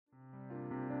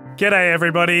G'day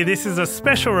everybody, this is a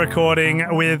special recording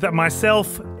with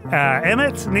myself,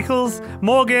 Emmet, Nichols,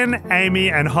 Morgan, Amy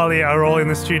and Hollie are all in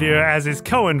the studio, as is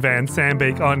Kohan van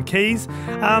Sambeek on keys.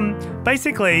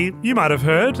 Basically, you might have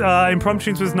heard,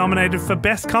 Impromptunes was nominated for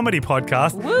Best Comedy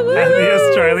Podcast at the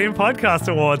Australian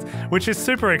Podcast Awards, which is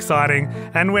super exciting,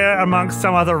 and we're amongst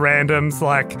some other randoms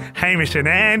like Hamish and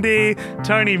Andy,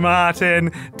 Tony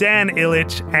Martin, Dan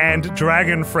Illich and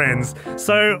Dragon Friends.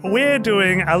 So we're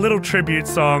doing a little tribute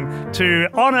song to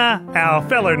honour our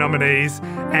fellow nominees,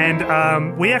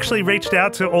 and we actually reached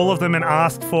out to all of them and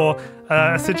asked for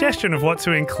a suggestion of what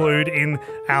to include in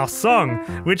our song,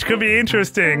 which could be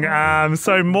interesting.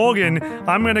 So Morgan,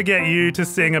 I'm going to get you to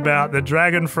sing about the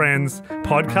Dragon Friends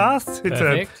podcast. It's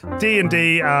Perfect. A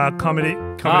D&D comedy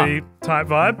type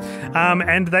vibe.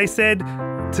 And they said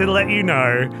to let you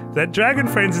know that Dragon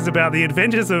Friends is about the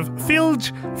adventures of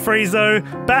Filge, Friezo,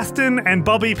 Baston and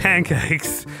Bobby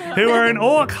Pancakes, who are an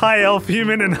orc, high elf,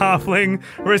 human and halfling,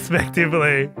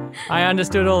 respectively. I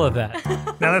understood all of that.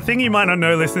 Now, the thing you might not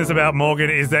know, listeners, about Morgan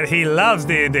is that he loves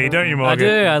D&D, don't you, Morgan? I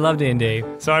do. I love D&D.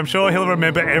 So I'm sure he'll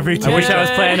remember every time. I wish I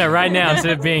was playing it right now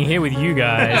instead of being here with you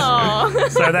guys.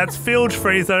 So that's Filge,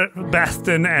 Friezo,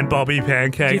 Baston and Bobby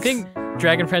Pancakes. Do you think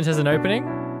Dragon Friends has an opening?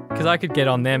 Because I could get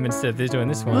on them instead of doing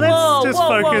this one. Let's just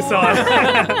focus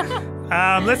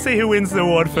on... let's see who wins the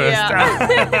award first.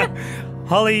 Yeah.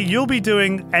 Hollie, you'll be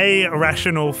doing A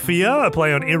Rational Fear, a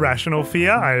play on irrational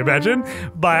fear, I imagine,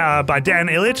 by Dan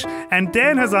Illich. And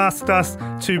Dan has asked us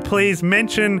to please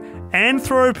mention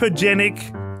anthropogenic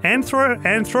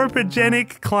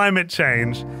climate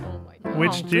change.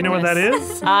 Which, do you know what that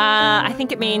is? I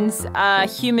think it means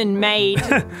human-made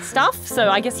stuff, so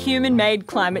I guess human-made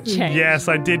climate change. Yes,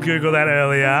 I did Google that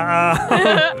earlier.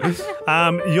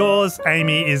 Yours,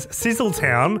 Amy, is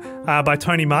Sizzletown by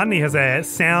Tony Martin. He has a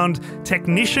sound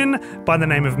technician by the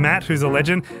name of Matt, who's a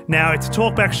legend. Now, it's a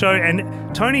talkback show,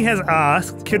 and Tony has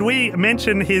asked, could we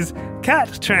mention his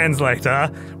cat translator,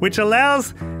 which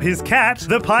allows his cat,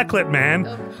 the Pikelet Man,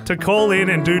 to call in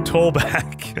and do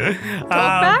talkback.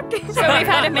 Talkback? So we've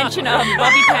had a mention of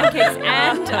Bobby Pancakes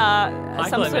and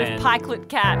some sort of pikelet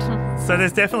cat. So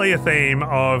there's definitely a theme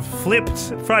of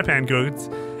flipped fry pan goods.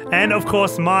 And of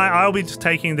course, I'll be just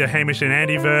taking the Hamish and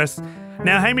Andy verse.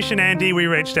 Now, Hamish and Andy, we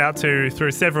reached out to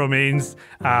through several means,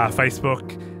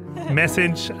 Facebook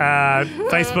message,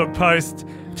 Facebook post,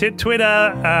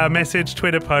 Twitter message,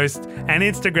 Twitter post, and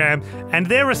Instagram. And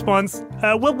their response,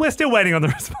 well, we're still waiting on the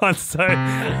response, so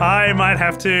I might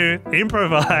have to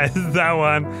improvise that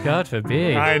one. God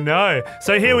forbid. I know.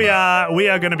 So here we are. We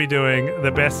are going to be doing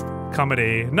the Best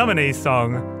Comedy nominee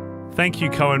song. Thank you,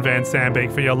 Kohan van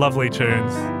Sambeek, for your lovely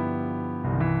tunes.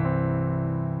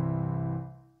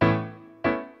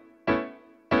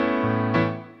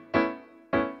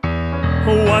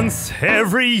 Once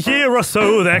every year or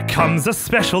so there comes a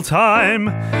special time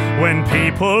when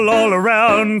people all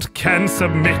around can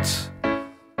submit.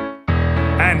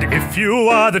 And if you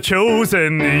are the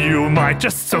chosen, you might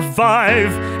just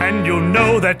survive, and you'll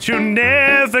know that you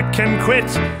never can quit.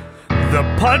 The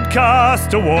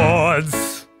Podcast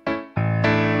Awards.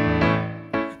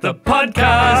 The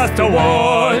Podcast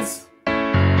Awards.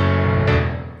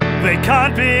 They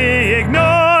can't be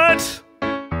ignored.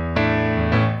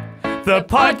 The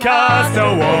Podcast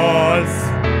Awards.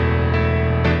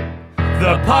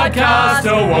 The Podcast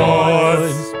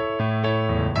Awards.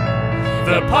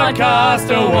 The Podcast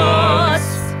Awards.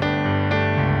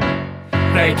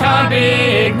 They can't be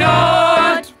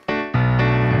ignored.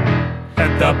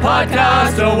 At the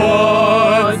Podcast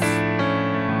Awards.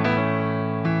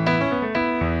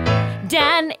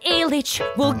 Dan Illich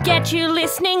will get you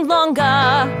listening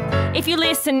longer. If you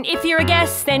listen, if you're a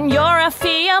guest, then you're a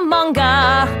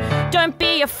fearmonger. Don't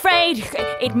be afraid,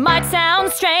 it might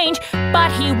sound strange, but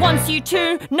he wants you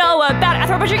to know about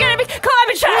anthropogenic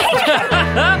climate change.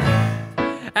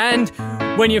 And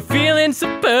when you're feeling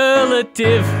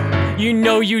superlative, you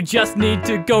know you just need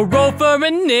to go roll for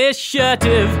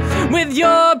initiative with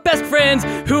your best friends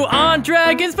who aren't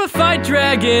dragons but fight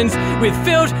dragons with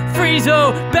Phillips,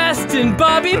 Friezo, Baston,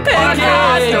 Bobby Pancakes.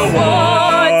 Podcast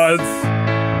Awards.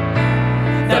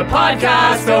 The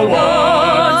Podcast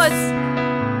Awards.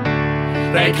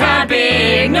 They can't be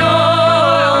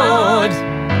ignored.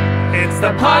 It's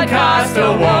the Podcast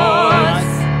Awards.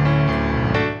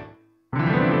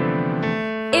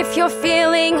 If you're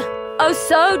feeling oh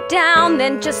so down,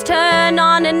 then just turn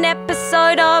on an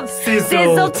episode of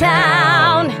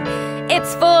Sizzletown.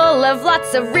 It's full of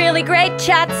lots of really great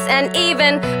chats and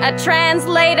even a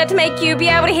translator to make you be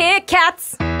able to hear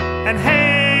cats. And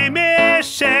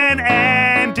Hamish and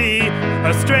Andy,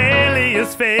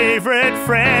 Australia's favourite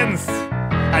friends.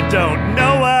 don't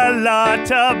know a lot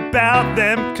about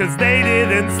them, 'cause they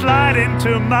didn't slide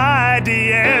into my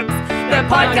DMs. The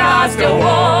Podcast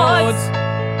Awards.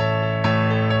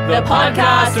 The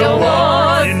Podcast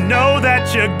Awards. You know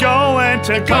that you're going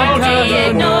to go Can't to be the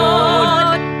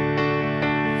ignored.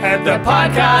 at the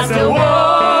Podcast Awards.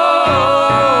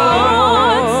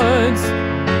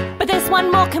 But there's one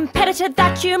more competitor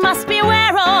that you must be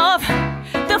aware of.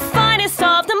 The finest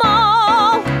of them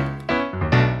all.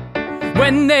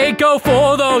 When they go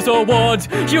for those awards,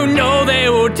 you know they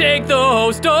will take the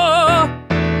whole store.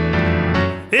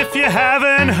 If you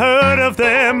haven't heard of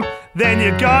them, then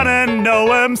you're gonna know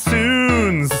them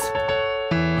soon.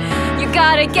 You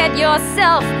gotta get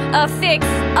yourself a fix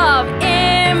of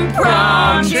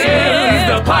Impromptunes.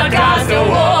 The Podcast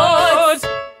Awards.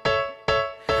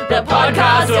 The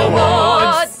Podcast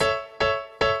Awards.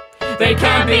 They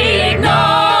can't be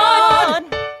ignored.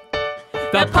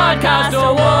 The Podcast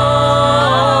Awards.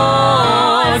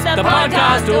 The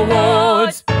Podcast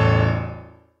Awards.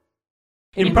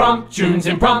 Impromptunes,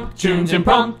 impromptunes,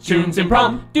 impromptunes,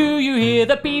 imprompt. Do you hear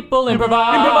the people improvising?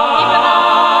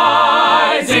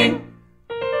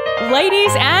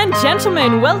 Ladies and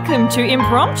gentlemen, welcome to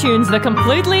Impromptunes, the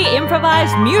completely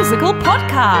improvised musical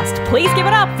podcast. Please give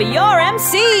it up for your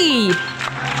MC.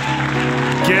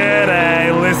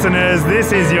 G'day, listeners.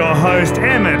 This is your host,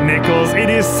 Emmet Nichols. It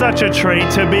is such a treat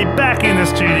to be back in the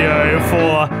studio.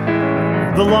 For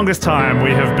the longest time,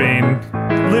 we have been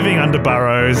living under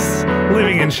burrows,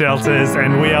 living in shelters,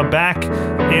 and we are back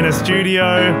in a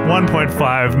studio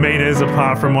 1.5 meters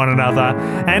apart from one another.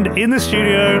 And in the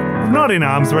studio, not in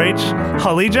arm's reach,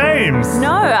 Hollie James.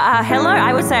 No, hello.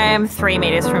 I would say I am 3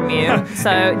 meters from you,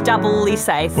 so doubly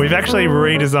safe. We've actually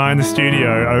redesigned the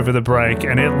studio over the break,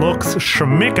 and it looks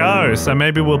schmicko. So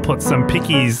maybe we'll put some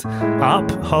pickies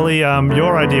up. Hollie,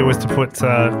 your idea was to put. Do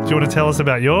you want to tell us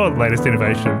about your latest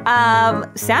innovation?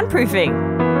 Soundproofing.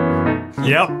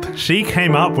 Yep, she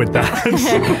came up with that.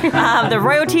 The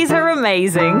royalties are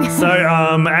amazing. So,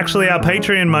 actually, our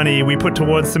Patreon money we put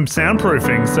towards some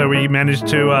soundproofing. So we managed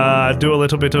to do a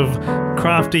little bit of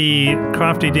crafty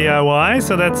DIY.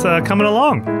 So that's coming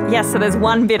along. Yes, so there's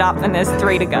 1 bit up and there's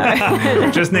 3 to go.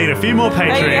 Just need a few more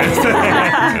Patreons.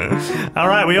 All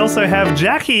right, we also have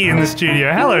Jackie in the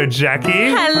studio. Hello, Jackie.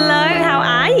 Hello, how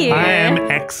are you? I am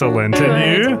excellent.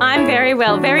 And you? I'm very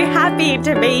well, very happy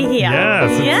to be here.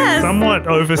 Yes. It's somewhat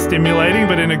overstimulating,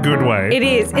 but in a good way. It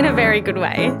is, in a very good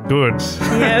way. Good.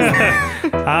 Yes.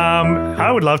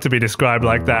 I would love to be described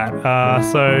like that.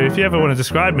 So if you ever want to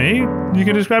describe me, you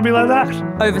can describe me like that.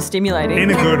 Overstimulating. In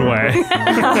a good way.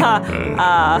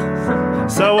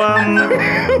 So,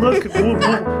 look,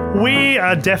 we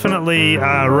are definitely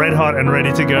red hot and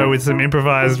ready to go with some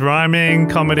improvised rhyming,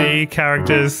 comedy,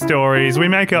 characters, stories. We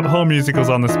make up whole musicals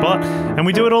on the spot, and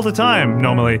we do it all the time,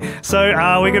 normally. So,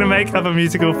 we're going to make up a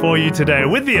musical for you today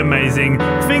with the amazing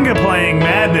finger-playing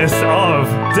madness of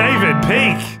David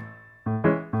Peake.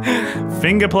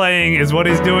 Finger playing is what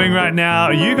he's doing right now.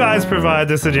 You guys provide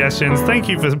the suggestions. Thank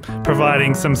you for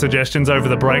providing some suggestions over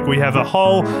the break. We have a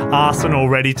whole arsenal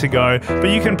ready to go, but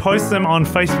you can post them on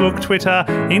Facebook, Twitter,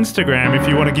 Instagram if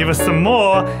you want to give us some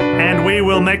more, and we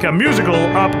will make a musical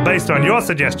up based on your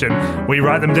suggestion. We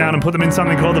write them down and put them in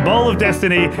something called the Bowl of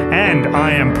Destiny, and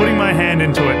I am putting my hand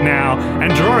into it now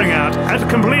and drawing out at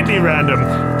completely random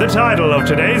the title of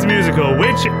today's musical,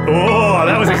 which, oh,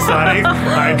 that was exciting.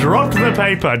 I dropped the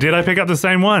paper. Did I pick up the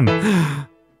same one?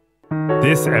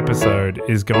 This episode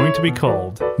is going to be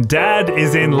called Dad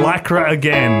is in Lycra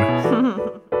Again.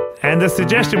 And the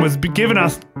suggestion was given to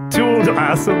us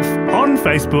on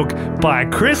Facebook by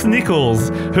Chris Nichols,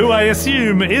 who I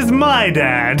assume is my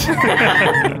dad,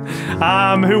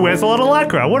 who wears a lot of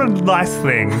Lycra. What a nice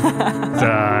thing.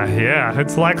 Yeah,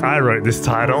 it's like I wrote this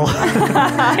title.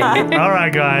 All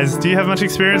right, guys, do you have much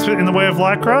experience in the way of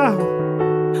Lycra?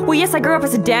 Well, yes, I grew up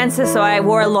as a dancer, so I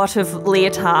wore a lot of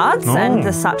leotards and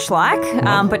the such like,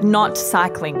 but not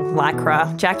cycling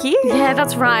Lycra. Jackie? Yeah,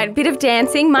 that's right. Bit of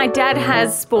dancing. My dad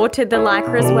has sported the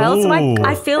Lycra as well, so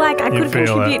I feel like I could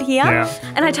contribute here. Yeah.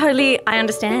 And I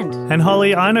understand. And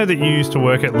Hollie, I know that you used to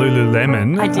work at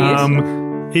Lululemon. I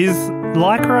did. Is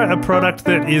Lycra a product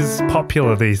that is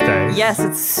popular these days? Yes,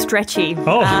 it's stretchy.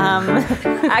 Oh.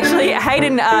 Actually,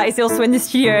 Hayden is also in the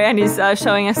studio and is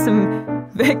showing us some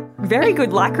very good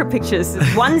Lycra pictures,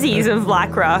 onesies of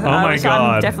Lycra, which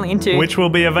I'm definitely into. Which will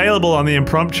be available on the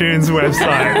Impromptunes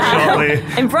website shortly.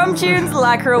 Impromptunes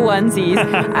Lycra onesies.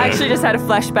 I actually just had a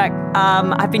flashback.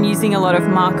 I've been using a lot of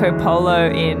Marco Polo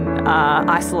in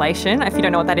isolation. If you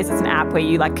don't know what that is, it's an app where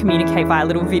you like communicate via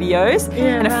little videos.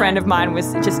 And a friend of mine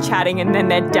was just chatting, and then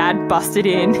their dad busted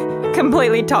in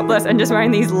completely topless and just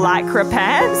wearing these Lycra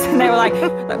pants. And they were like,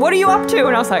 what are you up to?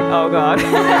 And I was like, oh God.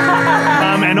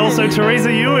 And also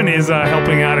Teresa Ewan is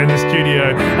helping out in the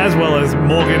studio, as well as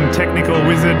Morgan technical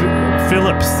wizard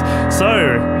Phillips.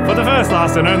 So, for the first,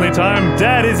 last and only time,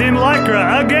 Dad is in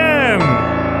Lycra again!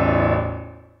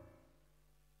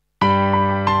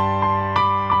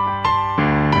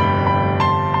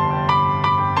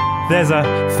 There's a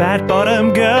fat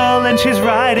bottom girl and she's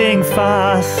riding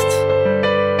fast.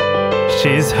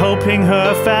 She's hoping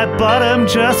her fat bottom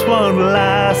just won't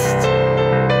last.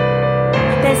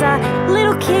 There's a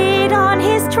little kid on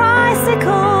his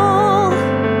tricycle,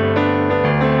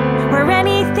 where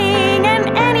anything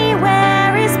and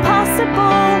anywhere is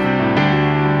possible.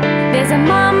 There's a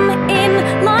mum in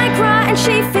Lycra and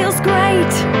she feels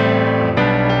great.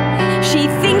 She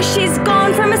thinks she's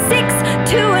gone from a 6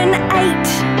 to an 8.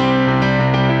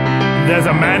 There's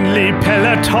a manly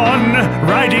peloton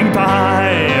riding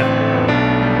by.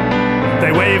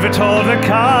 They wave at all the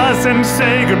cars and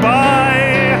say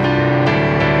goodbye.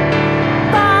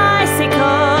 Bicycle,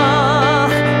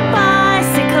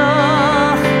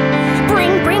 bicycle,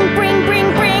 bring, bring, bring,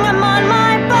 bring, bring, I'm on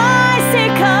my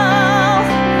bicycle.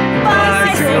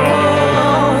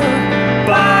 Bicycle,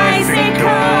 bicycle,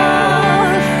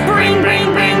 bring,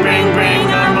 bring, bring, bring, bring,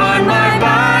 I'm on my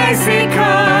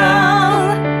bicycle.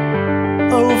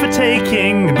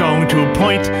 Overtaking, going to a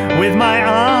point with my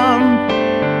arm.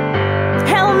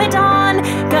 Helmet on,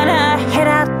 gonna head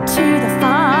out to the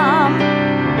farm.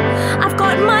 I've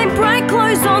got my bright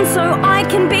clothes on so I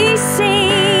can be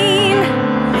seen,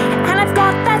 and I've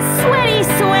got that sweaty,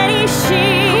 sweaty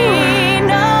sheen.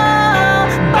 Oh,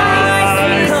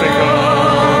 bicycle,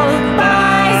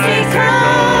 bicycle,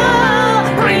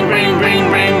 bring, bring, bring,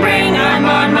 bring, bring, I'm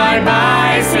on my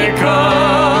bicycle.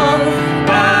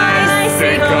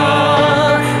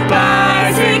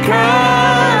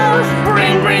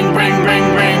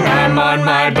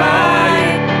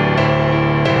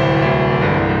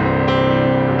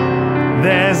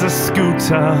 There's a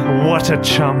scooter, what a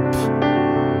chump.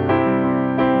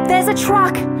 There's a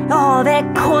truck, oh,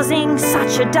 they're causing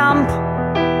such a dump.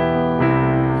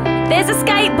 There's a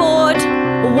skateboard,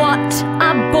 what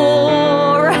a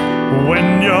bore.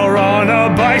 When you're on a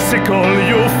bicycle,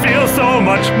 you'll feel so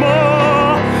much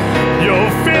more.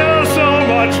 You'll feel so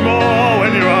much more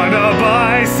when you're on a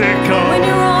bicycle. When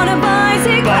you're on a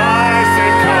bicycle. Bicycle.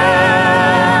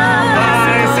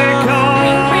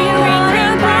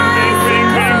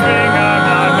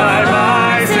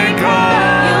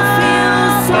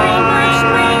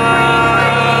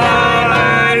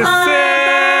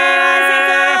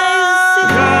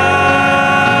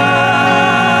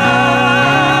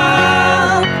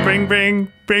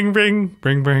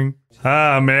 Bring.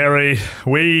 Ah, Mary,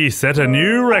 we set a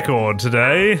new record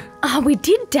today. We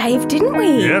did, Dave, didn't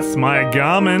we? Yes, my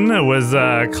Garmin was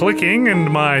clicking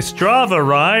and my Strava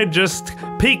ride just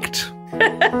peaked.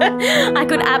 I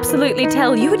could absolutely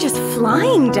tell you were just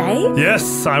flying, Dave.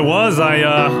 Yes, I was.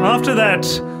 After that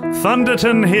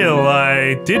Thunderton Hill,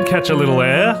 I did catch a little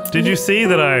air. Did you see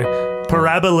that I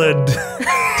paraboled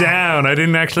down? I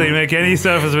didn't actually make any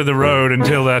surface with the road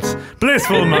until that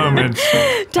blissful moment.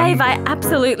 Dave, I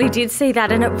absolutely did see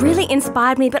that, and it really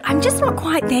inspired me, but I'm just not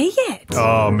quite there yet.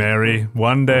 Oh, Mary,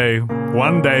 one day,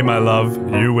 my love,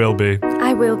 you will be.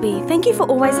 I will be. Thank you for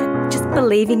always just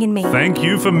believing in me. Thank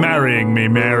you for marrying me,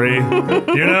 Mary.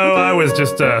 You know, I was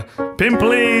just a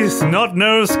pimply,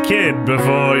 snot-nosed kid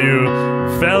before you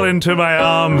fell into my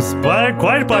arms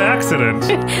quite by accident.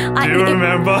 Do you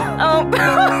remember? Oh,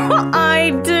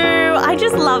 I do. I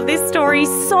just love this story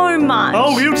so much.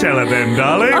 Oh, you tell it then,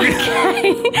 darling.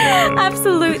 Okay,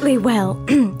 absolutely. Well,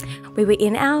 we were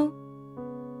in our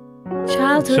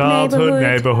childhood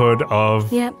neighborhood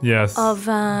of, yep, yes, of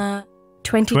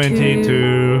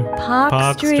 22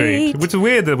 Park Street. Which is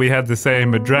weird that we had the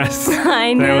same address.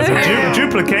 I know. There was a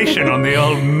duplication on the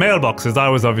old mailboxes. I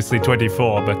was obviously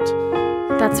 24, but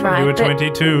that's right. You were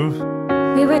 22.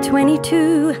 We were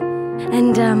 22,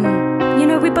 and you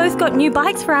know, we both got new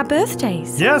bikes for our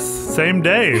birthdays. Yes, same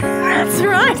day. That's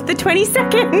right, the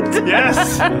 22nd.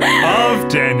 Yes,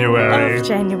 of January. Of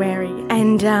January.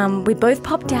 And we both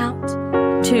popped out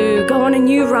to go on a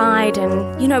new ride,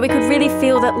 and, you know, we could really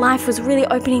feel that life was really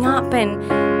opening up. And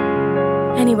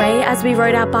anyway, as we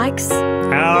rode our bikes,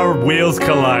 our wheels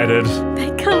collided.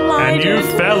 They collided. And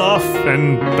you fell off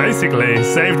and basically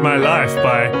saved my life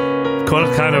by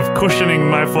kind of cushioning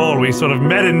my fall. We sort of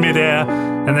met in midair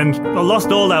and then lost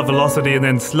all our velocity and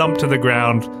then slumped to the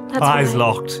ground, eyes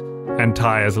locked. and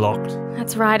tires locked.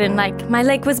 That's right, and like my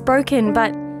leg was broken,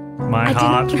 but My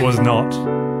heart was not.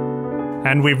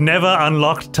 And we've never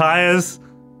unlocked tires,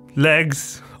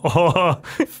 legs, or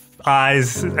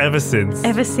eyes ever since.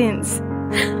 Ever since.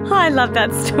 I love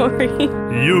that story.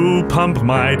 You pump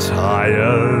my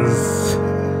tires,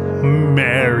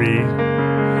 Mary.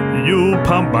 You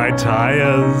pump my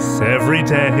tires every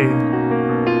day.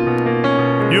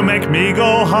 You make me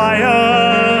go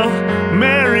higher,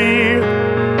 Mary,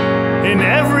 in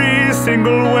every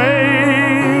single way.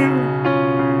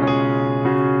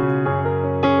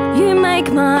 You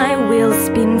make my wheels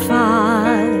spin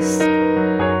fast.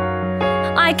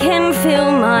 I can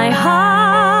feel my heart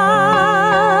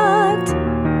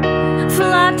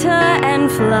flutter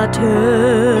and flutter,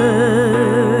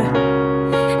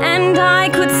 and I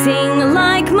could sing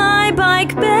like my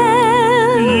bike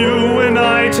bell. You and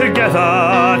I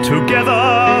together,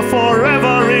 together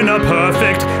forever in a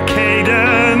perfect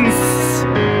cadence.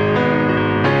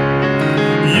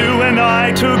 You and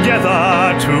I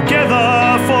together,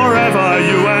 together forever,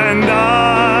 you and I.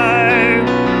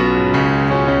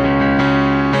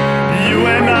 You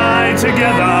and I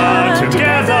together,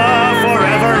 together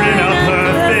forever in a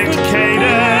perfect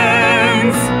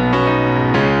cadence.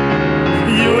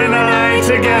 You and I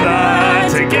together,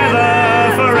 together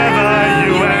forever,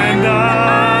 you and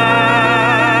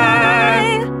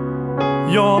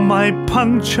I. You're my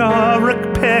puncher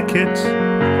packet.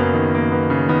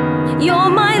 You're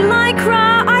my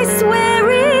Lycra, I swear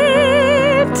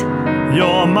it.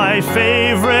 You're my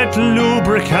favorite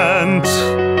lubricant.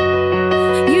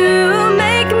 You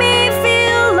make me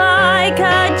feel like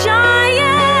a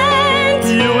giant.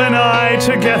 You and I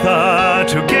together,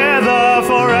 together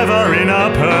forever in a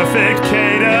perfect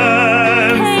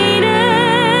cadence.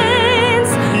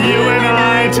 Cadence. You and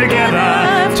I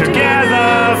together, together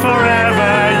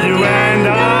forever, you and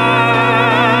I.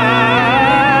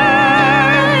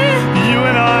 You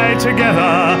and I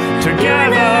together,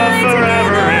 together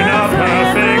forever in a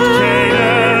perfect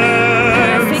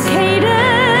cadence. Perfect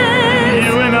cadence.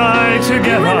 You and I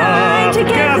together,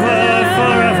 together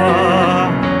forever.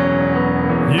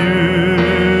 You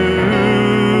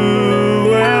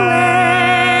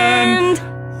and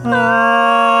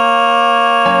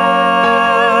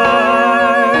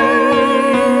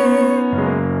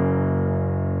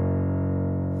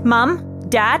Mum,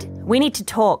 Dad, we need to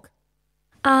talk.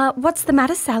 What's the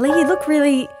matter, Sally? You look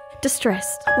really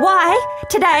distressed. Why?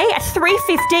 Today at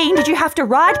 3:15 did you have to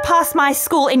ride past my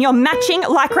school in your matching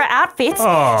Lycra outfits,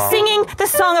 singing the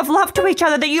song of love to each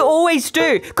other that you always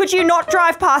do? Could you not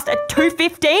drive past at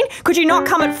 2:15? Could you not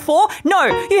come at 4? No,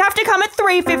 you have to come at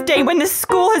 3:15 when the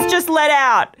school has just let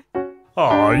out.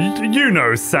 Oh, you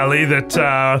know, Sally, that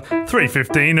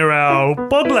 3:15 are our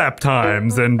bod lap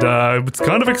times, and it's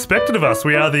kind of expected of us.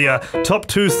 We are the top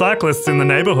 2 cyclists in the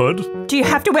neighbourhood. Do you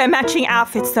have to wear matching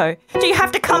outfits though? Do you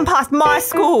have to come past my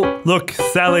school? Look,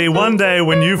 Sally, one day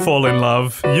when you fall in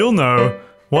love, you'll know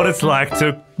what it's like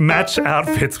to match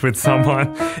outfits with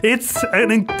someone. It's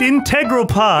an integral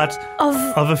part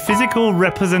of a physical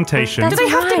representation. Do they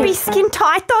have to be skin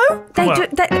tight though? They do.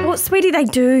 Well, sweetie, they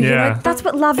do. You Yeah. know, that's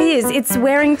what love is. It's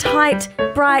wearing tight,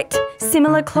 bright,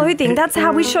 similar clothing. That's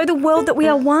how we show the world that we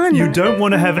are one. You don't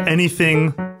want to have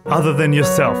anything other than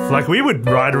yourself. Like, we would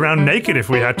ride around naked if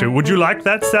we had to. Would you like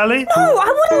that, Sally? No, I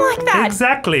wouldn't like that.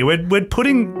 Exactly. We're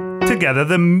putting together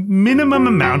the minimum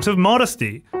amount of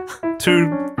modesty to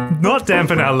not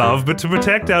dampen our love, but to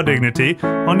protect our dignity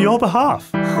on your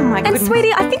behalf. Oh my And goodness.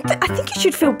 sweetie, I think you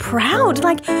should feel proud.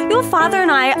 Like, your father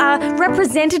and I are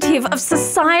representative of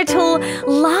societal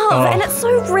love, and it's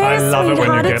so rare, I love it when you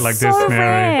sweetheart. get It's like so this, Mary.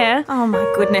 rare. Oh my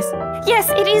goodness. Yes,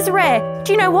 it is rare.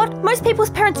 Do you know what? Most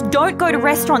people's parents don't go to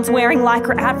restaurants wearing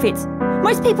Lycra outfits.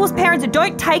 Most people's parents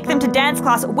don't take them to dance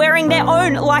class wearing their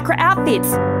own Lycra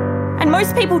outfits. And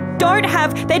most people don't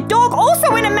have their dog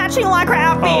also in a matching Lycra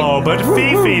outfit. Oh, but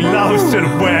Fifi loves to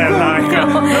wear Lycra.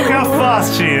 Look how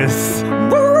fast she is.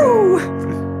 Woo!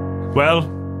 Well,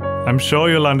 I'm sure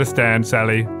you'll understand,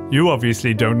 Sally. You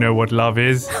obviously don't know what love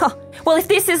is. Well, if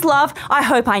this is love, I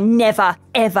hope I never,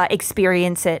 ever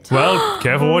experience it. Well,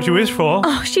 careful what you wish for.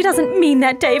 Oh, she doesn't mean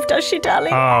that, Dave, does she,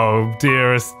 darling? Oh,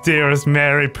 dearest, dearest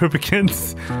Mary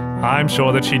Poopikins. I'm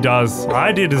sure that she does.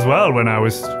 I did as well when I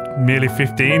was merely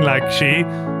 15, like she.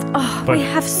 But we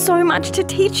have so much to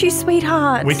teach you,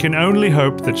 sweetheart. we can only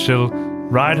hope that she'll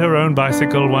ride her own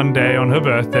bicycle one day on her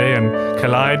birthday and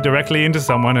collide directly into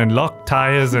someone and lock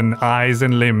tires and eyes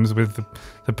and limbs with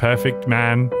the perfect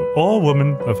man or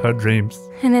woman of her dreams.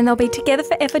 And then they'll be together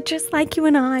forever, just like you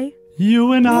and I.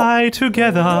 You and I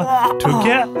together,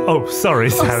 Oh, sorry,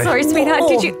 Sally. Sorry, sweetheart.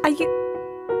 Are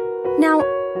you... Now,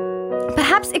 perhaps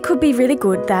perhaps it could be really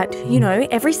good that, you know,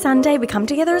 every Sunday we come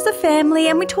together as a family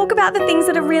and we talk about the things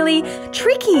that are really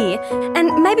tricky.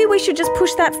 And maybe we should just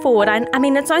push that forward. I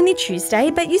mean, it's only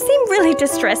Tuesday, but you seem really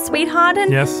distressed, sweetheart.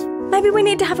 And Yes. maybe we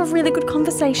need to have a really good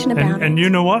conversation about it. And you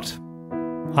know what?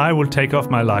 I will take off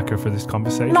my Lycra for this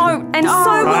conversation. No, and so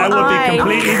will I will be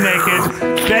completely naked,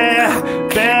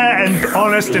 bare and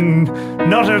honest, and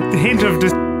not a hint of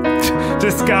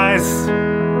disguise.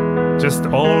 Just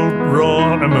all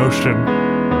raw emotion.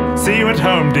 See you at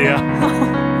home, dear.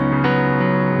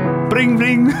 Bring,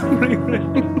 bring, bring, bring.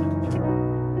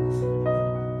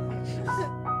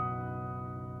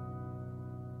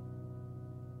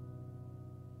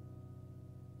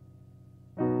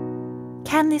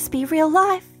 Can this be real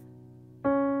life?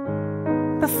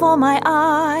 Before my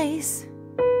eyes,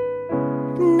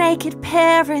 naked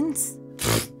parents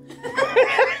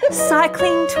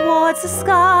cycling towards the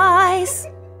skies.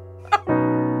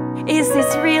 Is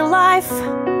this real life?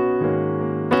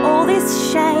 All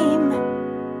this shame?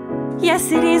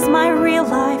 Yes, it is my real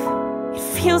life. It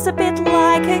feels a bit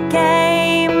like a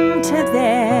game to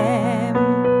them.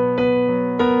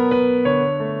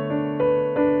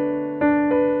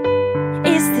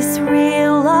 Is this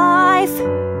real life?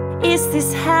 Is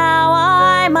this how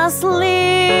I must live?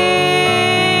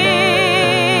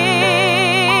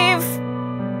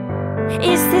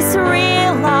 Is this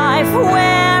real life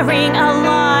wearing a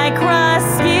Lycra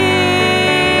skivvy?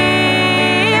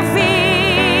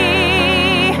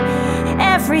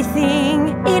 Everything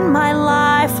in my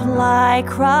life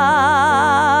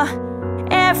Lycra.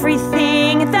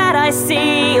 Everything that I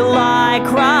see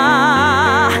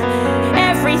Lycra.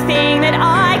 Everything that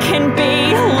I can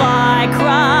be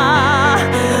Lycra.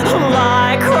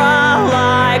 Lycra,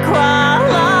 Lycra,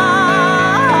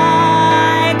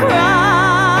 Lycra.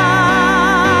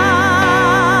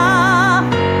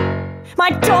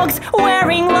 My dog's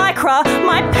wearing Lycra.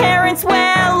 My parents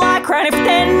wear Lycra. And if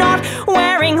they're not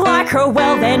wearing Lycra,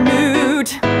 well, they're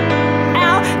nude.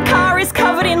 Our car is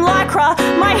covered in Lycra.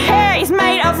 My hair is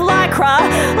made of Lycra.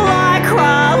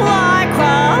 Lycra,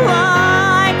 Lycra,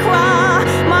 Lycra.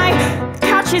 My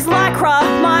couch is Lycra.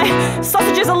 My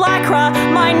sausages are Lycra.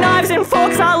 My knives and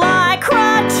forks are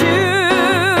Lycra too.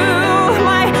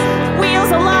 My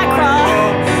wheels are Lycra.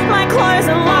 My clothes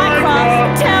are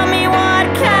Lycra. Tell me, what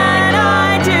can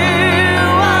I do?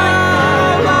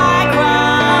 Oh, Lycra.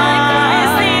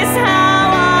 Is this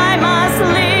how I must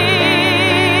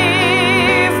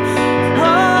live?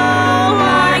 Oh,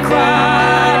 Lycra.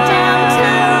 Down to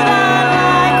the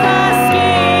Lycra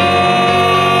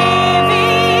skivvy.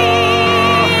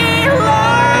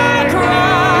 Lycra.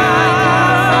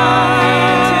 From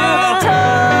head to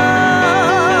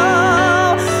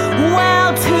toe. Well,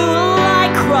 to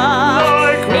Lycra.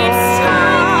 It's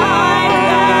time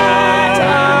that I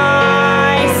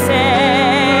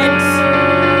said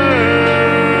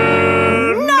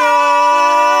no.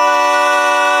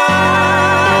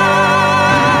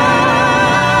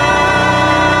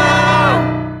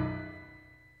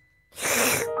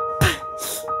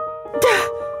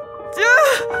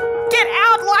 Get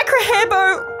out, Lycra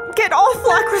hairbow. Get off,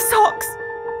 Lycra socks.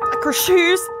 Lycra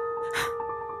shoes.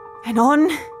 And on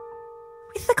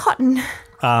with the cotton.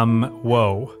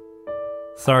 Whoa.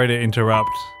 Sorry to interrupt.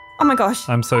 Oh my gosh.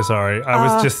 I'm so sorry. I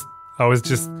was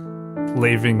just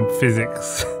leaving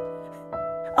physics.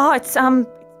 Oh, it's oh,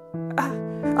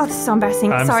 this is so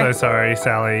embarrassing. I'm Sorry. so sorry,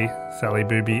 Sally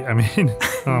Booby. I mean,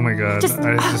 oh my god. I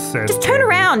just said. Just turn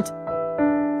around.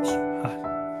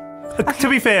 To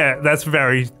be fair, that's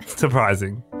very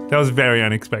surprising. That was very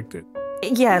unexpected.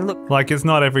 Yeah, look. Like, it's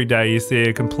not every day you see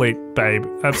a complete babe.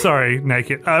 I'm sorry,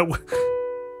 naked.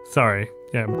 Sorry.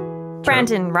 Yeah.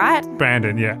 Brandon, right?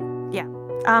 Brandon, yeah. Yeah.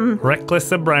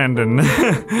 Reckless of Brandon.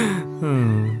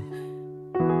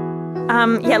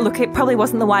 Yeah, look, it probably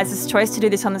wasn't the wisest choice to do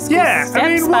this on the school steps. I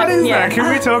mean, what but is yeah. that? Can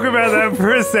we talk about that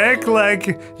for a sec?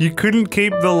 Like, you couldn't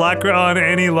keep the Lycra on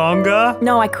any longer?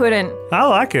 No, I couldn't. I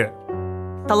like it.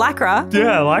 The Lycra?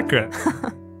 Yeah, I like it.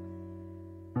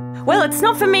 Well, it's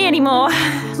not for me anymore.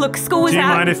 Look, school was Do you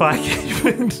out. mind if I keep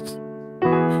it?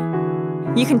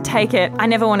 You can take it. I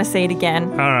never want to see it again.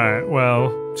 All right,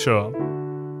 well, sure.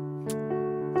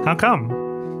 How come?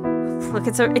 Look,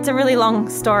 it's a really long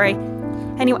story.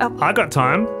 Anyway, I got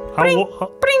time. bring,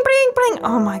 bring, bring, bring.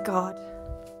 Oh my god.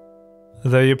 Are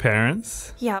they your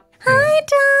parents? Yep. Hi,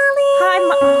 darling. Hi,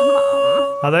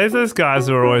 Mum. Are they those guys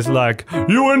who are always like,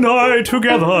 you and I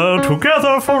together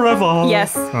forever?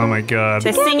 Yes. Oh my god.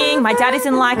 They're singing. My dad is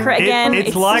in Lycra again.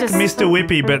 It's like just, Mr.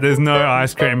 Whippy, but there's no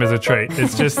ice cream as a treat.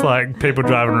 It's just like people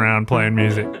driving around playing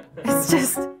music. It's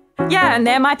just Yeah, and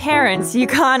they're my parents. You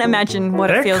can't imagine what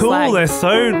it feels cool. like.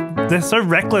 They're so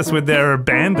reckless with their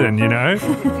abandon, you know?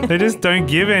 They just don't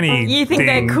give any You think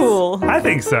they're things. cool? I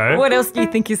think so. What else do you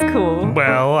think is cool?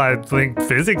 Well, I think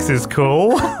physics is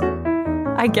cool.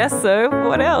 I guess so.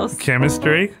 What else?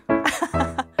 Chemistry.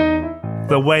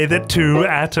 The way that two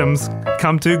atoms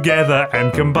come together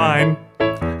and combine.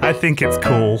 I think it's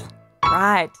cool.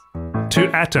 Right. Two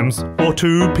atoms or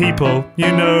two people, you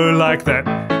know, like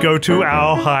that, go to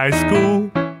our high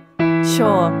school.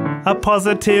 Sure. A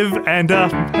positive and a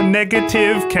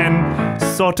negative can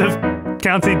sort of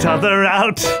cancel each other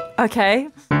out. Okay.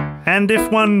 And if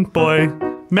one boy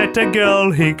met a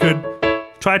girl, he could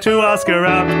try to ask her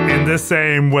out in the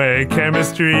same way.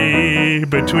 Chemistry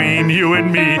between you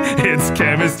and me, it's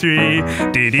chemistry.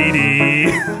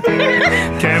 Dee-dee-dee.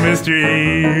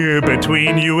 Chemistry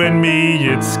between you and me,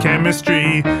 it's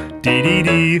chemistry.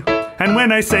 Dee-dee-dee. And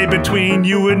when I say between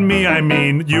you and me, I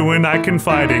mean you and I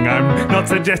confiding. I'm not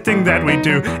suggesting that we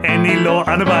do any law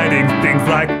unabiding things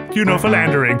like, you know,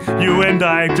 philandering. You and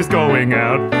I just going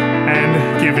out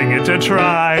and giving it a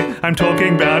try. I'm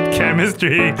talking about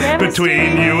chemistry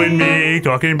between you and me.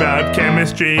 Talking about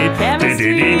chemistry.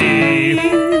 Chemistry.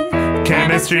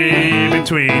 Chemistry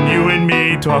between you and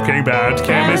me. Talking about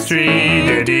chemistry.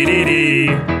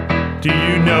 Do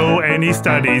you know any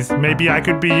studies? Maybe I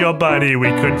could be your buddy. We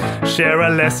could share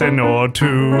a lesson or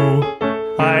two.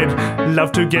 I'd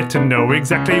love to get to know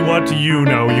exactly what you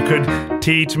know. You could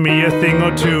teach me a thing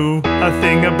or two. A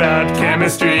thing about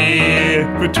chemistry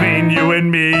between you and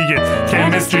me. It's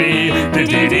chemistry.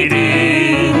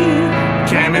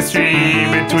 Chemistry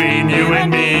between you and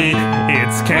me.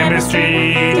 It's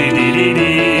chemistry.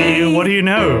 What do you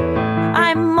know?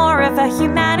 I'm more of a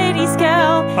humanities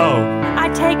girl. Oh. I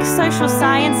take social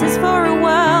sciences for a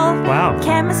whirl. Wow.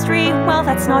 Chemistry, well,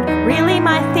 that's not really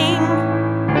my thing.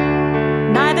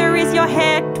 Neither is your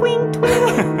hair, twing,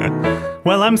 twing.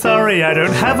 Well, I'm sorry, I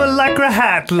don't have a Lycra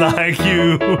hat like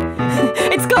you.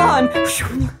 It's gone.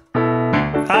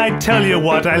 I tell you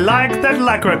what, I like that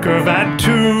Lycra cravat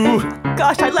too.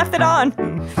 Gosh, I left it on.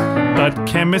 But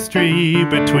chemistry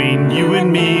between you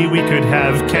and me, we could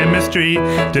have chemistry.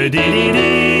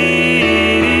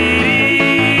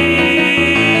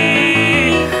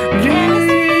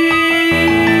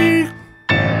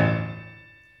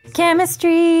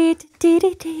 Chemistry,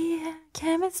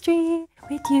 chemistry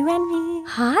with you and me.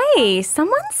 Hi,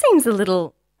 someone seems a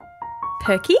little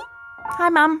perky. Hi,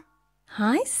 Mum.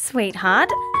 Hi, sweetheart.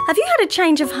 Have you had a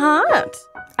change of heart?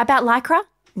 About Lycra?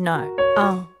 No.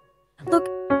 Oh. Look,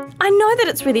 I know that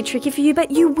it's really tricky for you,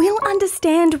 but you will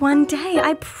understand one day,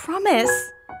 I promise.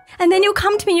 And then you'll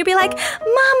come to me and you'll be like,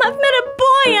 Mum, I've met a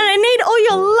boy and I need all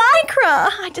your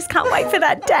Lycra. I just can't wait for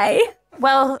that day.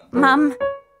 Well, Mum,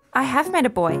 I have met a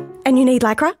boy. And you need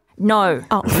Lycra? No.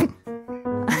 Oh.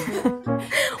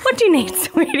 What do you need,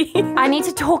 sweetie? I need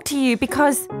to talk to you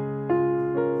because,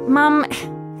 Mum,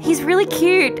 he's really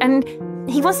cute and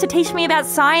he wants to teach me about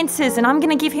sciences and I'm going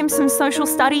to give him some social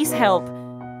studies help.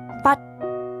 But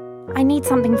I need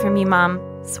something from you, Mum.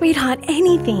 Sweetheart,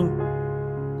 anything.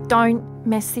 Don't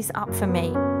mess this up for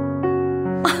me.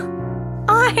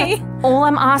 All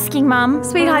I'm asking, Mum.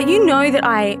 Sweetheart, you know that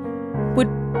I would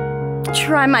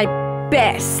try my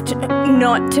best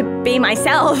not to be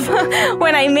myself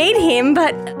when I meet him,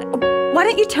 but why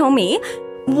don't you tell me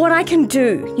what I can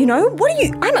do, you know?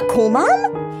 I'm a cool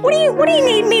mum. What do you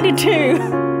need me to do?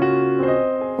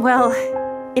 Well,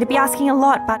 it'd be asking a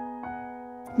lot, but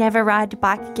never ride a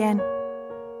bike again.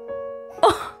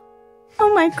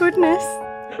 Oh my goodness.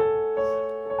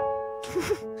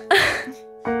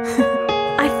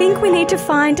 I think we need to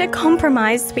find a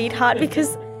compromise, sweetheart,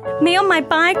 because me on my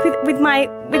bike with my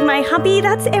hubby,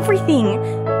 that's everything.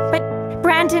 But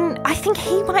Brandon, I think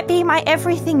he might be my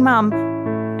everything, Mum.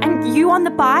 And you on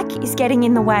the bike is getting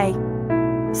in the way.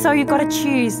 So you've got to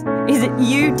choose. Is it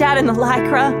you, Dad, and the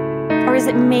Lycra? Or is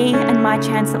it me and my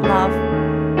chance at love?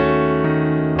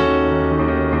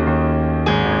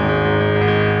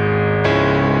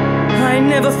 I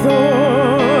never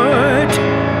thought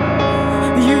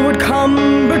you would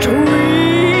come between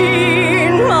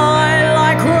my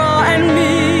Lycra and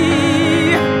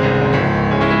me.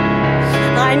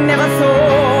 I never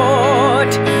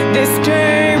thought this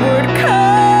day would come.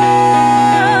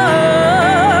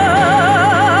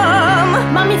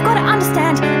 Mum, you've got to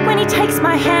understand, when he takes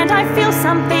my hand, I feel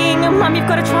something. Mum, you've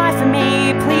got to try for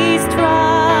me. Please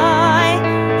try.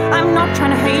 I'm not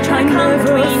trying to hurt you, trying to come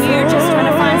between you, just trying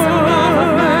to find some love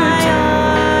of my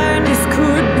own. This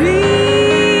could be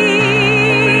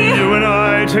You and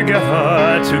I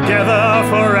together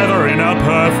forever in a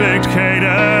perfect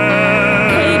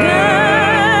cadence.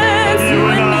 Cadence, You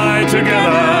and I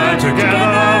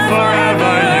together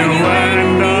forever, you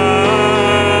and I.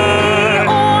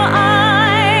 Or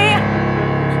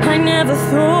I never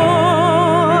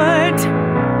thought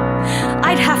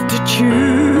I'd have to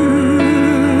choose.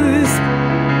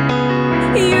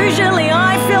 Usually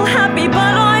I feel happy,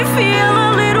 but I feel a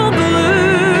little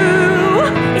blue.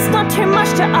 It's not too much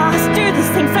to ask, do this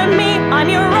thing for me. I'm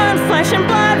your own flesh and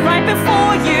blood right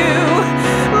before you.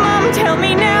 Mum, tell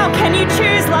me now, can you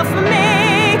choose love for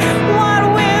me? What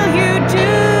will you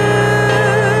do?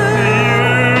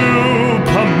 You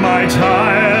pump my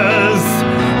tires,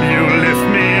 you lift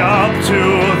me up to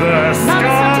the sky. Mum,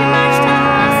 it's not too much to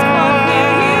ask, what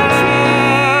will you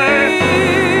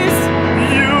choose?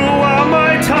 You are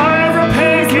my tire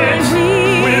repair kit.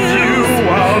 With you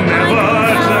I'll never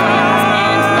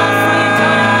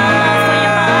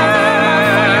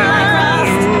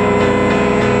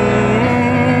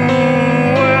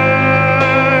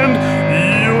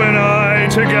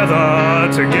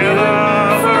together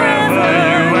forever,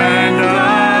 you and I.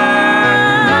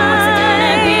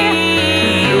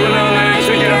 You and I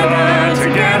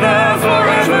together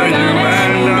forever, you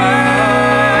and I.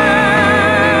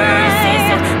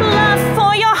 Love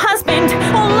for your husband,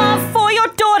 or love for your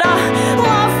daughter,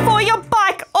 love for your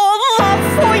bike, or love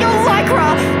for your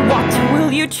Lycra. What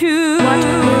will you choose? What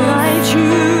will I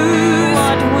choose?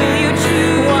 What will you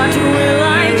choose? What will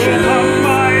I choose?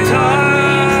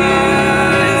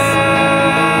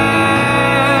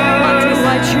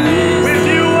 With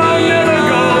you I'll never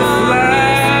go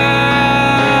flat.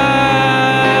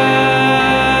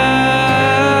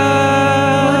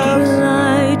 What will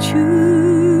I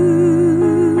choose?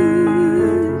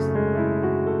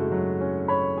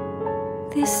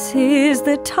 This is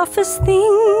the toughest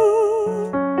thing.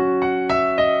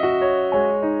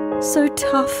 So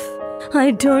tough,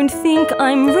 I don't think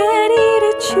I'm ready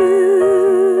to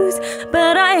choose.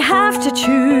 But I have to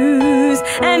choose,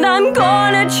 and I'm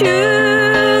gonna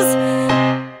choose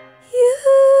you,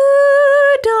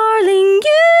 darling, you.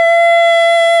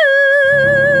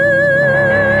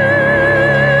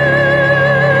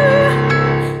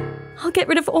 I'll get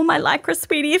rid of all my Lycra,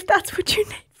 sweetie, if that's what you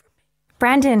need from me.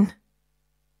 Brandon,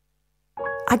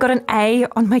 I got an A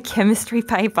on my chemistry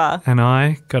paper. And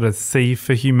I got a C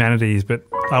for humanities, but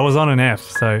I was on an F,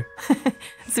 so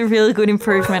It's a really good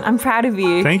improvement. I'm proud of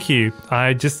you. thank you.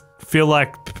 I just feel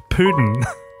like Putin.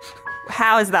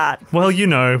 How is that? Well, you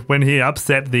know, when he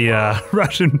upset the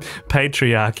Russian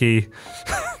patriarchy.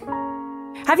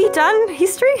 Have you done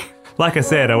history? Like I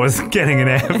said, I was getting an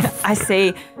F. I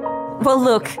see. Well,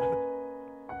 look,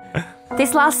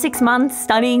 this last 6 months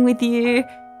studying with you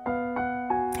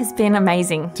has been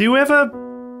amazing. Do you ever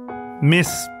miss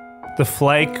the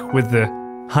flake with the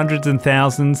hundreds and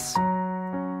thousands?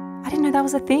 I didn't know that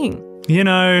was a thing. You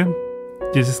know,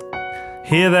 you just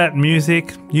hear that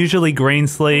music, usually green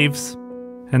sleeves,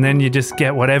 and then you just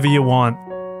get whatever you want.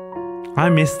 I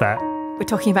miss that. We're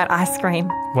talking about ice cream.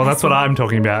 Well, that's what I'm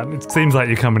talking about. It seems like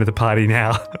you're coming to the party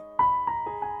now.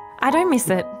 I don't miss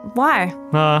it. Why?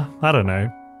 I don't know.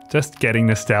 Just getting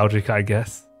nostalgic, I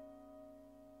guess.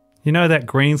 You know that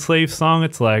green sleeve song?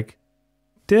 It's like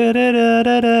da da da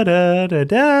da da da da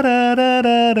da da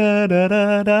da da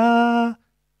da da.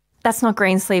 That's not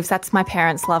green sleeves. That's my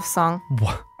parents' love song.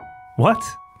 What?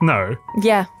 No.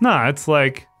 Yeah. No, it's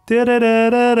like da da da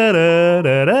da da da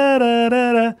da da da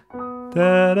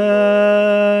da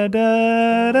da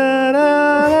da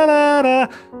da da.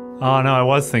 Oh no, I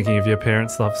was thinking of your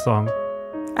parents' love song.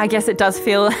 I guess it does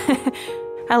feel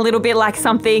a little bit like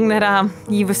something that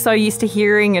you were so used to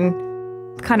hearing and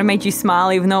kind of made you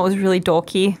smile even though it was really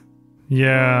dorky.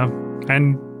 Yeah,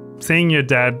 and seeing your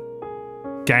dad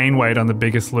gain weight on The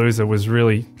Biggest Loser was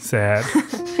really sad.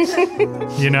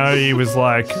 You know, he was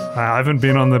like, I haven't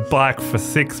been on the bike for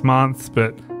 6 months,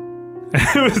 but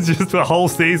it was just a whole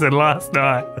season last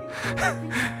night.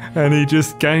 And he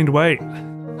just gained weight.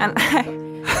 And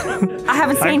I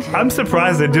haven't seen... I'm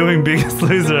surprised they're doing Biggest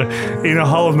Loser in a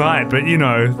whole night, but you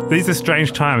know, these are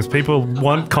strange times. People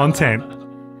want content.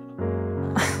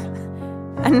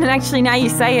 And then actually now you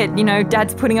say it, you know,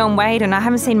 Dad's putting on weight and I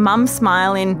haven't seen Mum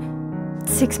smile in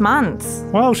 6 months.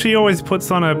 Well, she always puts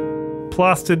on a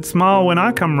plastered smile when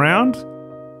I come round.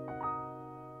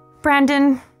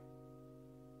 Brandon,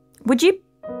 would you...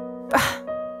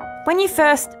 when you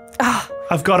first...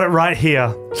 I've got it right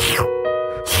here.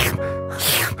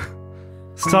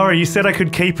 Sorry, you said I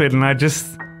could keep it and I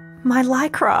just... My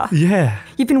Lycra. Yeah.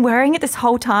 You've been wearing it this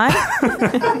whole time?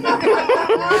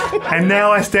 And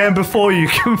now I stand before you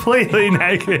completely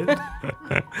naked.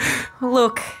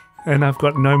 Look, And I've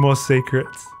got no more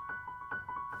secrets.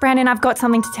 Brandon, I've got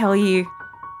something to tell you.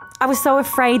 I was so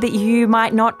afraid that you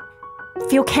might not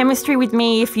feel chemistry with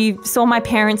me, if you saw my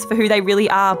parents for who they really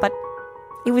are, but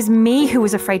it was me who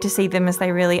was afraid to see them as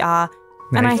they really are.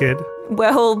 Naked?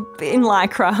 Well, in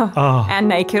Lycra and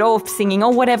naked or singing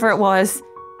or whatever it was.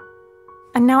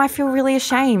 And now I feel really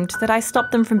ashamed that I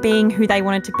stopped them from being who they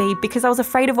wanted to be because I was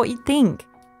afraid of what you'd think.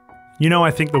 You know,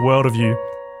 I think the world of you.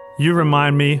 You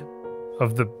remind me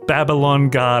of the Babylon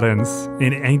Gardens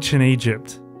in ancient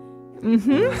Egypt.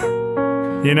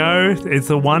 Mm-hmm. You know, it's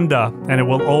a wonder, and it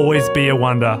will always be a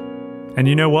wonder. And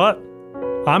you know what?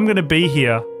 I'm going to be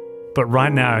here, but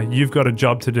right now, you've got a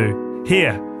job to do.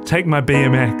 Here, take my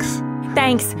BMX.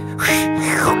 Thanks.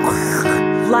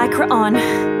 Lycra on.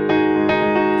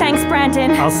 Thanks,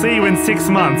 Brandon. I'll see you in 6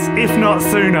 months, if not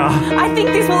sooner. I think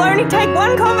this will only take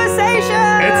one conversation.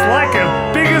 It's like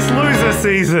a Biggest Loser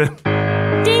season.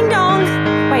 Ding dong.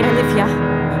 Wait, Olivia.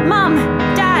 Mum,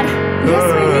 Dad. Yes,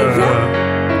 sweetie,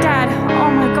 yeah. Dad,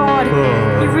 oh my God.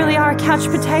 You really are a couch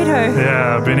potato.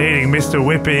 Yeah, I've been eating Mr.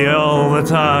 Whippy all the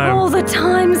time. All the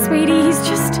time, sweetie. He's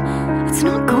just, it's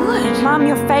not good. Mum,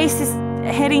 your face is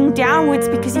heading downwards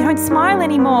because you don't smile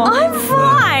anymore. I'm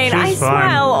fine. I She's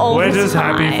smile all the time. We're just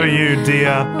happy for you, dear.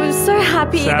 I'm so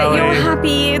happy Sally. that you're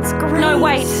happy. It's great. No,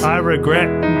 wait. I regret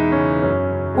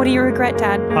What do you regret,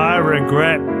 Dad? I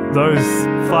regret those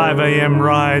 5 a.m.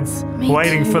 rides, Me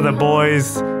waiting too. for the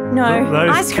boys. No. Those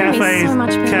Ice cream is cafes, so much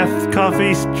better.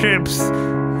 coffee strips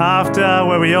after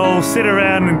where we all sit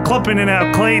around and clopping in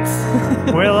our cleats.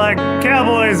 We're like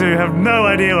cowboys who have no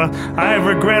idea. I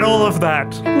regret all of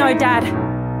that. No, Dad.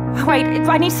 Wait,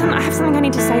 I have something I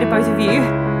need to say to both of you.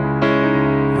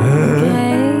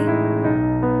 Okay.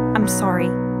 I'm sorry.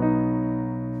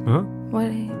 Huh?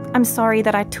 What? I'm sorry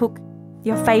that I took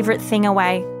your favourite thing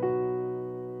away.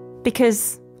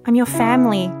 Because I'm your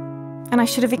family. And I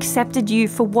should have accepted you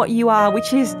for what you are,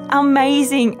 which is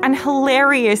amazing and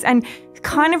hilarious and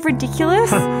kind of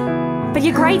ridiculous. But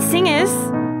you're great singers.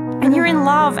 And you're in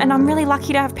love. And I'm really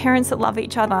lucky to have parents that love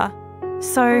each other.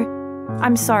 So,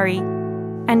 I'm sorry.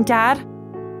 And Dad?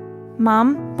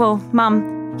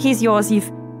 Mum, here's yours. You've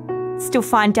still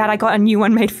fine, Dad. I got a new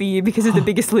one made for you because of the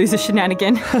Biggest Loser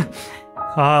shenanigan.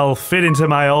 I'll fit into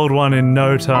my old one in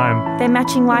no time. They're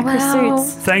matching Lycra Wow.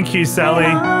 suits. Thank you, Sally.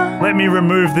 Let me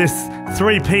remove this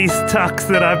 3-piece tux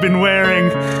that I've been wearing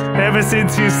ever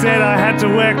since you said I had to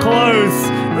wear clothes.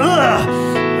 Ugh!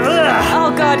 Ugh!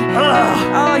 Oh, God.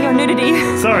 Ugh! Oh, your nudity.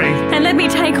 Sorry. And let me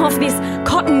take off this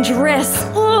cotton dress.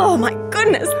 Oh my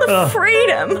goodness, the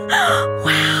freedom.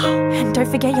 Wow. And don't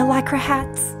forget your Lycra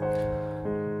hats.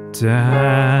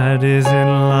 Dad is in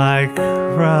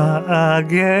Lycra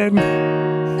again.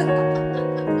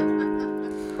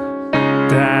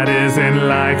 Dad is in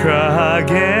Lycra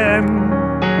again.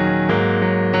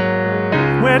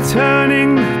 We're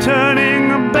turning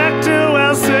back to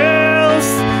ourselves.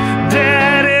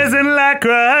 Dad is in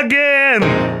Lycra again.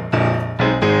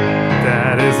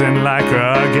 Dad is in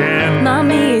Lycra again.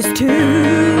 Mommy is too.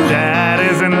 Dad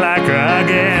is in Lycra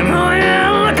again. Oh yeah,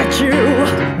 look at you.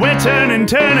 We're turning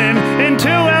into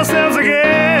ourselves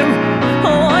again.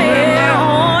 Oh yeah,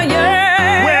 oh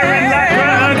yeah. We're in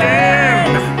Lycra again.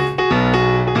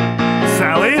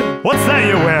 Sally, what's that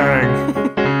you're wearing?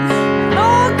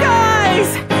 Oh, guys!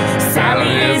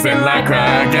 Sally is in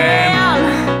Lycra again.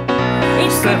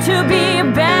 It's good to be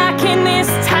back in this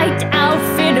tight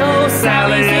outfit. Oh,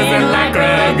 Sally is in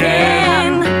Lycra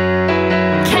again.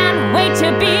 Can't wait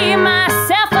to be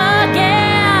myself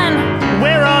again.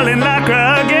 We're all in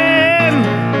Lycra again.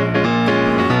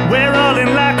 We're all in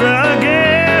Lycra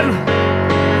again.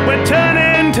 We're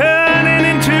turning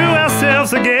into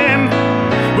ourselves again.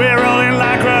 We're all in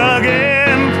Lycra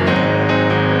again.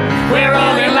 We're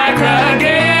all in Lycra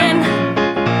again.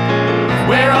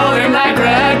 We're all in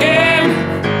Lycra again.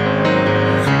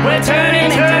 We're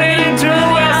turning into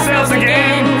ourselves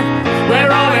again.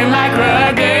 We're all in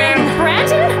Lycra again.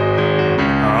 Brandon?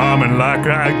 I'm in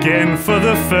Lycra again for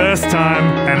the first time,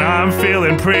 and I'm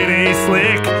feeling pretty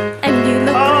slick. And you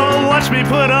look Oh, watch me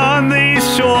put on these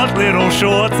short little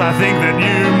shorts. I think that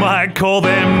you might call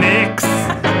them nicks.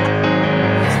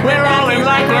 We're all in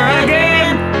Lycra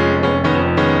again.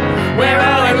 We're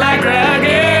all in Lycra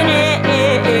again.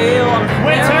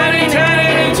 We're turning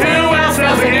into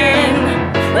ourselves again.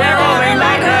 We're all in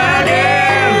Lycra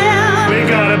again. We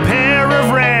got a pair of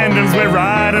randoms. We're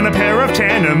riding a pair of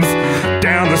tandems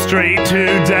down the street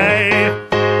today.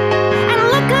 And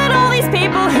look at all these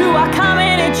people who are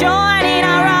coming and joining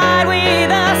our ride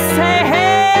with us. Hey,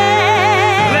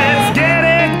 Let's get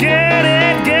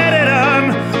it on.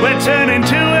 We're turning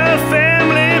to a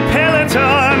family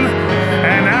peloton.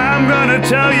 And I'm gonna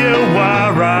tell you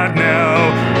why right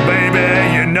now.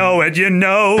 Baby, you know it, you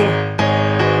know.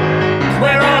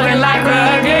 We're all in Lycra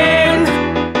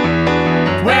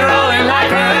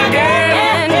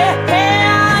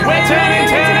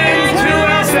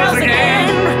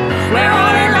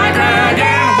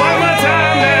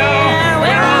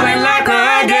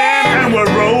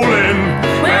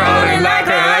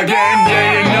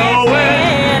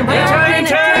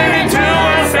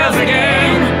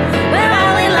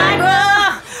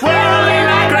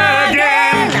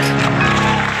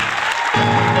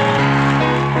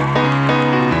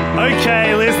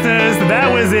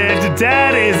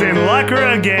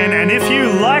Lycra again. And if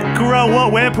you like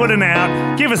what we're putting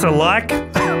out, give us a like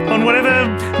on whatever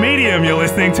medium you're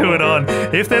listening to it on.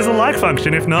 If there's a like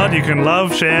function. If not, you can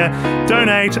love, share,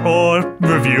 donate, or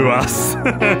review us.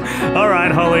 All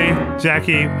right, Hollie,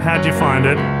 Jackie, how'd you find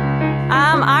it?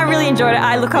 I really enjoyed it.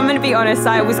 I'm going to be honest,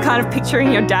 I was kind of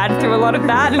picturing your dad through a lot of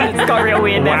that, and it's got real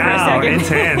weird there for a second.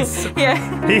 Intense.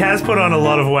 Yeah. He has put on a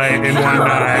lot of weight in one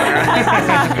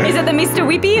night. Is it the Mr.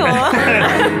 Whippy or?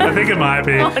 I think it might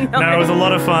be. No, it was a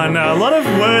lot of fun. A lot of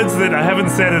words that I haven't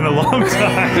said in a long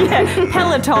time. Yeah,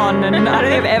 Peloton, and I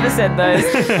don't think I've ever said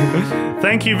those.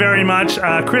 Thank you very much,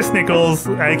 Chris Nichols,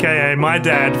 aka my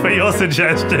dad, for your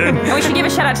suggestion. And we should give a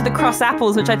shout out to the Cross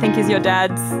Apples, which I think is your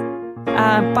dad's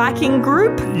biking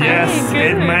group. Yes,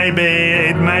 it may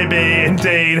be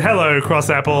indeed. Hello, Cross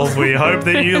Apples. We hope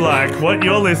that you like what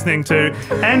you're listening to.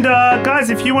 And guys,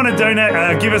 if you want to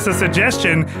donate, give us a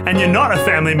suggestion, and you're not a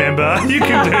family member, you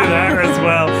can do that as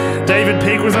well. David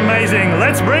Peake was amazing.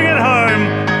 Let's bring it home.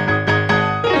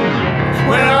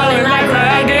 We're all in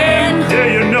Lycra again. Do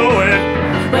you know